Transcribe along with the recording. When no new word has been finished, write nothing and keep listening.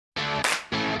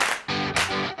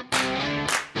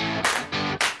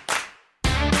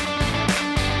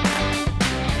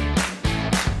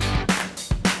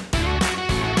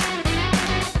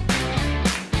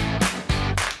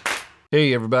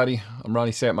Hey everybody, I'm Ronni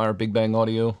Santmyer,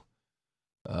 BigBangAudio.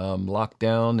 Locked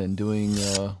down and doing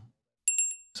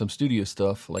some studio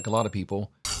stuff like a lot of people.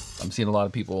 I'm seeing a lot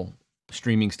of people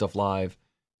streaming stuff live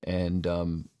and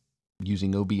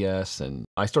using OBS, and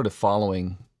I started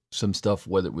following some stuff,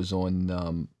 whether it was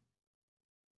on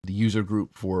the user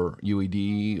group for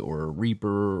UAD or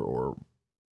Reaper or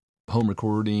home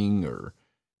recording, or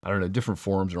I don't know, different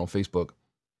forums or on Facebook.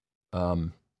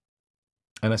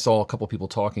 And I saw a couple people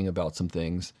talking about some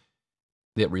things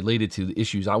that related to the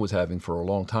issues I was having for a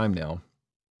long time now.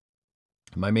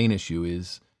 My main issue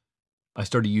is I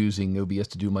started using OBS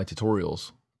to do my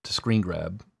tutorials to screen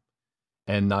grab,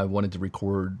 and I wanted to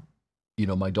record,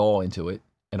 my DAW into it,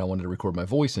 and I wanted to record my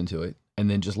voice into it, and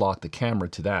then just lock the camera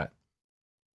to that.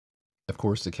 Of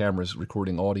course, the camera's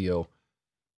recording audio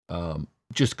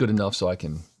just good enough so I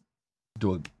can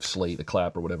do a slate, a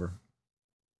clap, or whatever.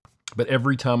 But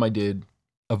every time I did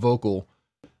a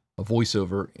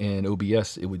voiceover in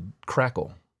OBS, it would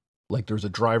crackle. Like there's a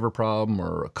driver problem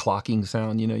or a clocking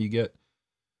sound, you get.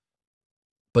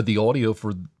 But the audio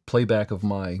for playback of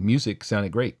my music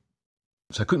sounded great.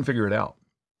 So I couldn't figure it out.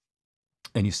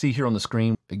 And you see here on the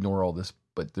screen, ignore all this,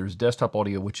 but there's desktop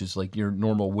audio, which is like your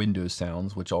normal Windows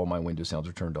sounds, which all my Windows sounds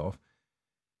are turned off.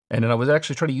 And then I was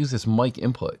actually trying to use this mic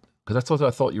input, because that's what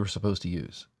I thought you were supposed to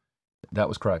use. That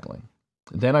was crackling.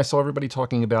 Then I saw everybody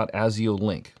talking about ASIO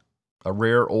Link, a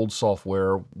rare old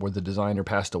software where the designer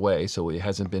passed away, so it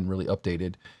hasn't been really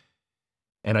updated.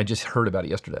 And I just heard about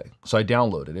it yesterday. So I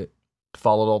downloaded it,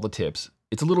 followed all the tips.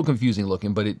 It's a little confusing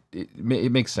looking, but it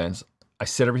makes sense. I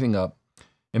set everything up.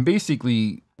 And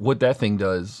basically what that thing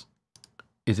does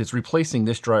is it's replacing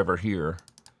this driver here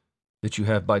that you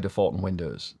have by default in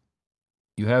Windows.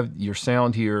 You have your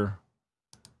sound here.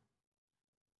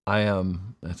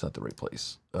 That's not the right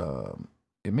place.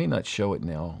 It may not show it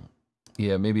now.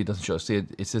 Yeah, maybe it doesn't show. See,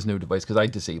 it says no device because I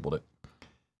disabled it.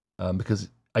 Because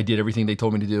I did everything they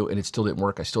told me to do and it still didn't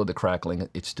work. I still had the crackling.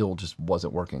 It still just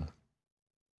wasn't working.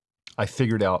 I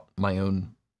figured out my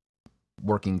own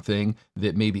working thing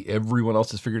that maybe everyone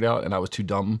else has figured out and I was too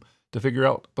dumb to figure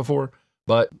out before,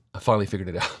 but I finally figured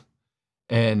it out.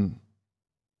 And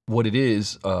what it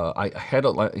is, I'm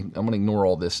going to ignore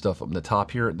all this stuff on the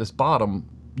top here. This bottom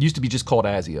used to be just called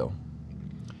ASIO.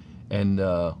 And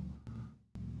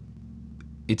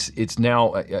it's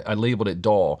now, I labeled it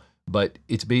DAW, but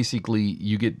it's basically,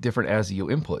 you get different ASIO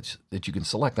inputs that you can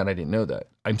select, and I didn't know that.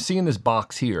 I'm seeing this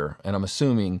box here, and I'm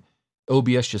assuming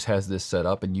OBS just has this set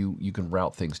up, and you can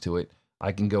route things to it.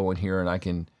 I can go in here, and I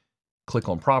can click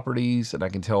on properties, and I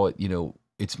can tell it,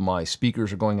 it's my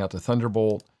speakers are going out to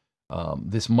Thunderbolt.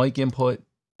 This mic input,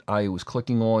 I was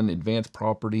clicking on advanced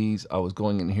properties. I was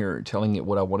going in here, telling it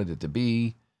what I wanted it to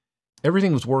be.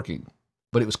 Everything was working,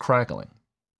 but it was crackling.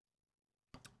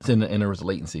 And there was a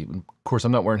latency. And of course,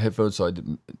 I'm not wearing headphones, so it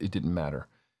didn't matter.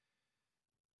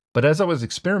 But as I was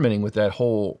experimenting with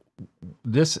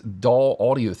this DAW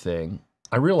audio thing,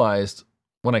 I realized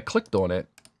when I clicked on it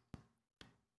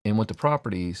and went to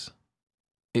properties,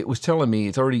 it was telling me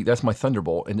that's my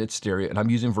Thunderbolt and it's stereo, and I'm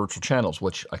using virtual channels,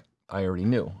 which I already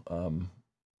knew. Let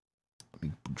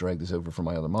me drag this over from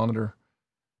my other monitor.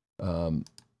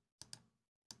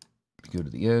 Go to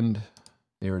the end.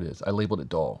 There it is. I labeled it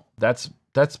DAW. That's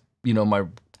my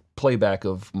playback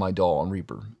of my DAW on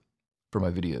Reaper for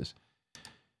my videos.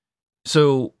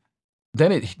 So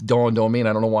then it dawned on me, and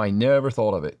I don't know why I never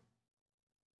thought of it.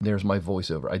 There's my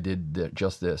voiceover. I did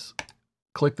just this.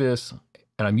 Click this,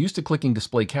 and I'm used to clicking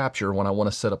display capture when I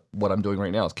want to set up what I'm doing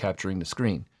right now is capturing the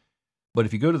screen. But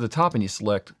if you go to the top and you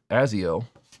select ASIO,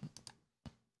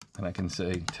 and I can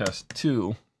say test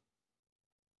 2,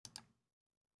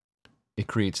 it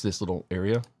creates this little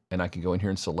area, and I can go in here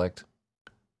and select,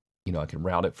 I can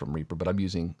route it from Reaper, but I'm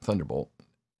using Thunderbolt.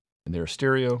 And there's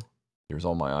stereo, there's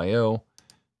all my I/O.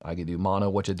 I can do mono,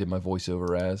 which I did my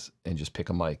voiceover as, and just pick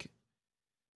a mic.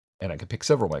 And I can pick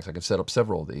several mics. I can set up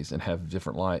several of these and have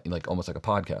different like almost like a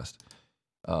podcast.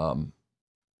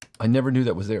 I never knew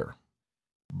that was there.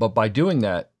 But by doing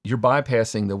that, you're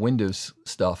bypassing the Windows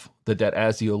stuff, that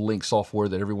ASIO Link software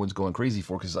that everyone's going crazy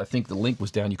for, because I think the link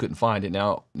was down, you couldn't find it.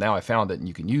 Now I found it and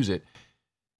you can use it.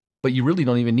 But you really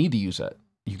don't even need to use that.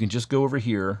 You can just go over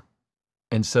here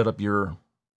and set up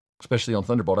especially on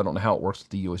Thunderbolt, I don't know how it works with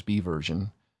the USB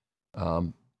version.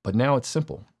 But now it's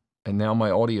simple. And now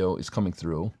my audio is coming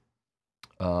through.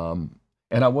 And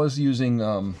I was using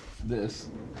this.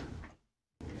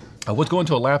 I was going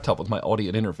to a laptop with my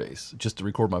audio interface just to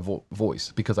record my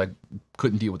voice because I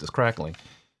couldn't deal with this crackling.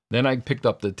 Then I picked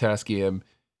up the Tascam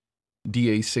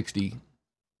DA60,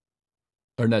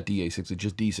 or not DA60,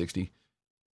 just D60.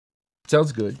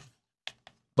 Sounds good.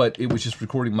 but it was just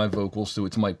recording my vocals to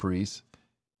its mic pre's.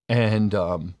 And,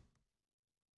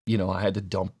 you know, I had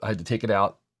to take it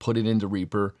out, put it into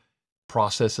Reaper,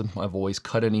 process my voice,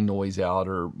 cut any noise out,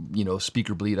 or, you know,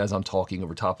 speaker bleed as I'm talking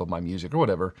over top of my music or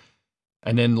whatever.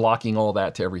 And then locking all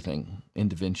that to everything in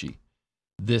DaVinci.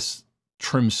 This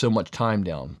trims so much time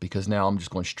down because now I'm just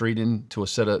going straight into a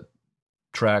set of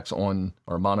tracks on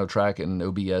our mono track and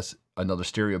OBS. Another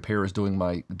stereo pair is doing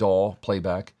my DAW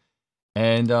playback,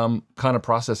 and kind of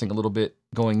processing a little bit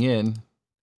going in.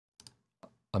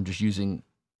 I'm just using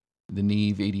the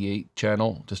Neve 88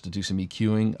 channel just to do some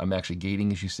EQing. I'm actually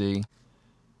gating, as you see.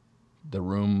 The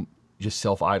room just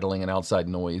self-idling and outside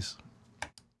noise.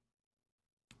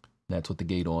 That's with the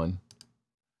gate on.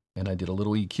 And I did a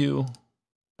little EQ.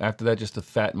 After that, just to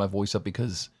fatten my voice up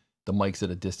because the mic's at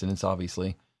a distance,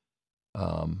 obviously.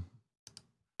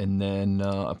 And then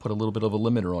I put a little bit of a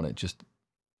limiter on it, just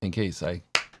in case I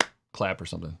clap or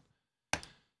something.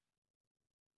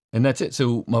 And that's it.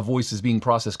 So my voice is being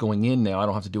processed going in now. I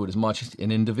don't have to do it as much.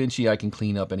 And in DaVinci, I can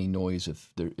clean up any noise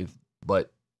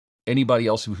but anybody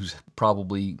else who's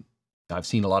probably, I've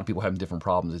seen a lot of people having different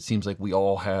problems. It seems like we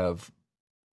all have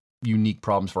unique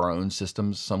problems for our own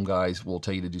systems. Some guys will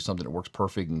tell you to do something that works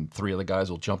perfect, and 3 other guys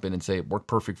will jump in and say it worked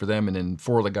perfect for them, and then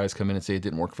 4 other guys come in and say it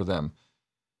didn't work for them.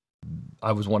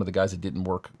 I was one of the guys that didn't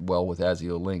work well with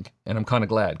ASIO Link, and I'm kind of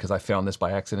glad because I found this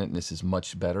by accident, and this is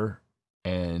much better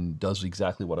and does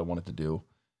exactly what I wanted to do,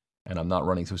 and I'm not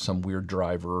running through some weird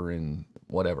driver and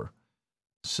whatever.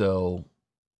 So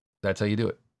that's how you do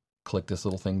it. Click this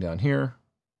little thing down here,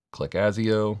 click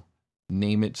ASIO,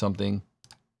 name it something,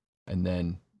 and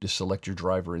then just select your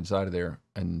driver inside of there,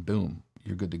 and boom,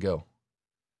 you're good to go.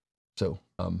 So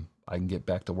I can get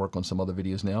back to work on some other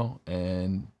videos now,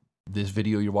 and this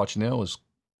video you're watching now is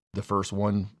the first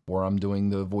one where I'm doing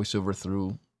the voiceover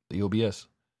through the OBS.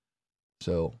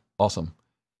 So awesome.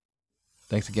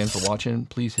 Thanks again for watching.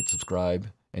 Please hit subscribe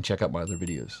and check out my other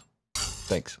videos.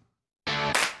 Thanks.